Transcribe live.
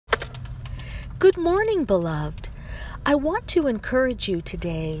Good morning, beloved. I want to encourage you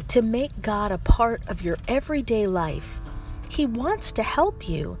today to make God a part of your everyday life. He wants to help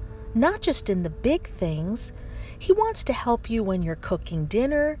you, not just in the big things. He wants to help you when you're cooking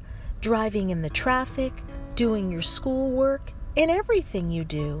dinner, driving in the traffic, doing your schoolwork, in everything you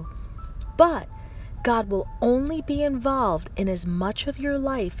do. But God will only be involved in as much of your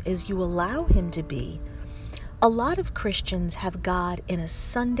life as you allow Him to be. A lot of Christians have God in a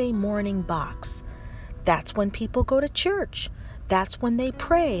Sunday morning box. That's when people go to church. That's when they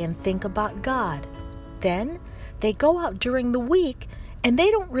pray and think about God. Then they go out during the week and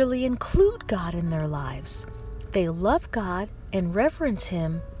they don't really include God in their lives. They love God and reverence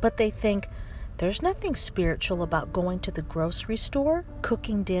Him, but they think there's nothing spiritual about going to the grocery store,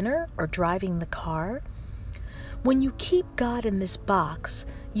 cooking dinner, or driving the car. When you keep God in this box,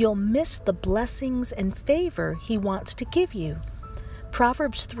 you'll miss the blessings and favor He wants to give you.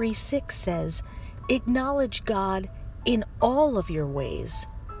 Proverbs 3:6 says, "Acknowledge God in all of your ways,"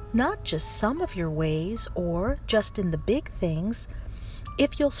 not just some of your ways or just in the big things.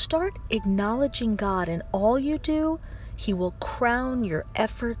 If you'll start acknowledging God in all you do, He will crown your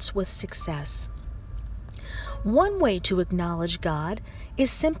efforts with success. One way to acknowledge God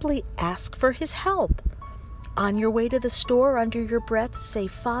is simply ask for His help. On your way to the store, under your breath, say,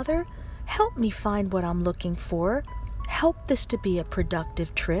 "Father, help me find what I'm looking for. Help this to be a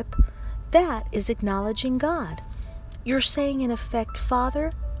productive trip." That is acknowledging God. You're saying in effect,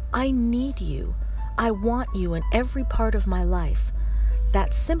 "Father, I need you. I want you in every part of my life."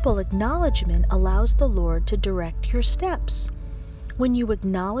 That simple acknowledgement allows the Lord to direct your steps. When you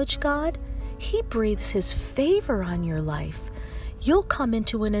acknowledge God, He breathes His favor on your life. You'll come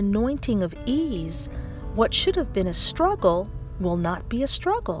into an anointing of ease. What should have been a struggle will not be a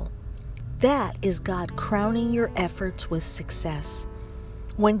struggle. That is God crowning your efforts with success.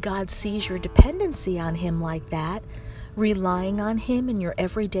 When God sees your dependency on Him like that, relying on Him in your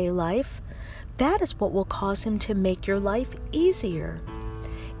everyday life, that is what will cause Him to make your life easier.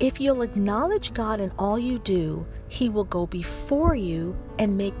 If you'll acknowledge God in all you do, He will go before you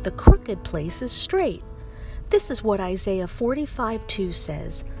and make the crooked places straight. This is what Isaiah 45:2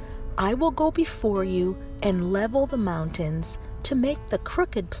 says, "I will go before you and level the mountains to make the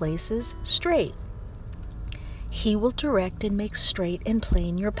crooked places straight." He will direct and make straight and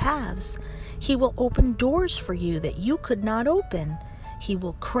plain your paths. He will open doors for you that you could not open. He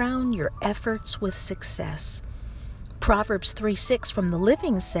will crown your efforts with success. Proverbs 3:6 from the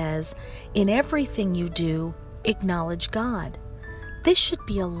Living says, "In everything you do, acknowledge God." This should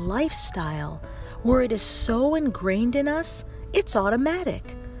be a lifestyle where it is so ingrained in us, it's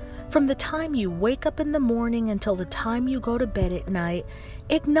automatic. From the time you wake up in the morning until the time you go to bed at night,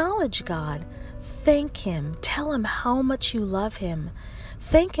 acknowledge God. Thank Him. Tell Him how much you love Him.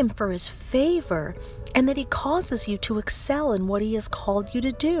 Thank Him for His favor and that He causes you to excel in what He has called you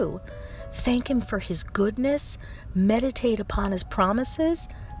to do. Thank Him for His goodness. Meditate upon His promises.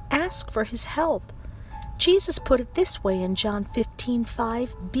 Ask for His help. Jesus put it this way in John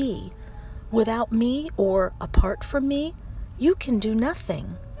 15:5b, "Without me or apart from me, you can do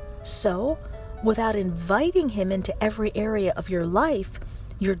nothing." So, without inviting Him into every area of your life,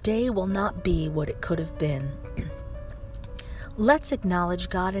 your day will not be what it could have been. Let's acknowledge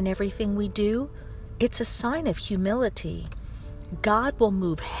God in everything we do. It's a sign of humility. God will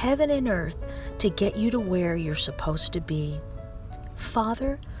move heaven and earth to get you to where you're supposed to be.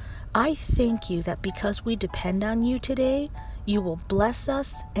 Father, I thank you that because we depend on you today, you will bless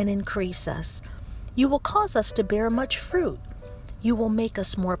us and increase us. You will cause us to bear much fruit. You will make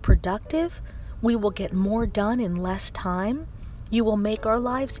us more productive. We will get more done in less time. You will make our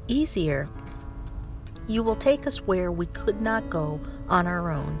lives easier. You will take us where we could not go on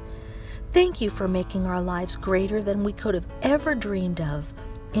our own. Thank you for making our lives greater than we could have ever dreamed of.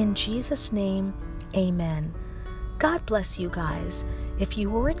 In Jesus' name, amen. God bless you guys. If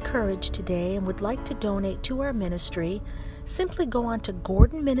you were encouraged today and would like to donate to our ministry, simply go on to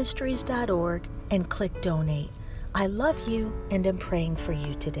gordonministries.org and click donate. I love you and am praying for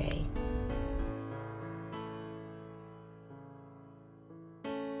you today.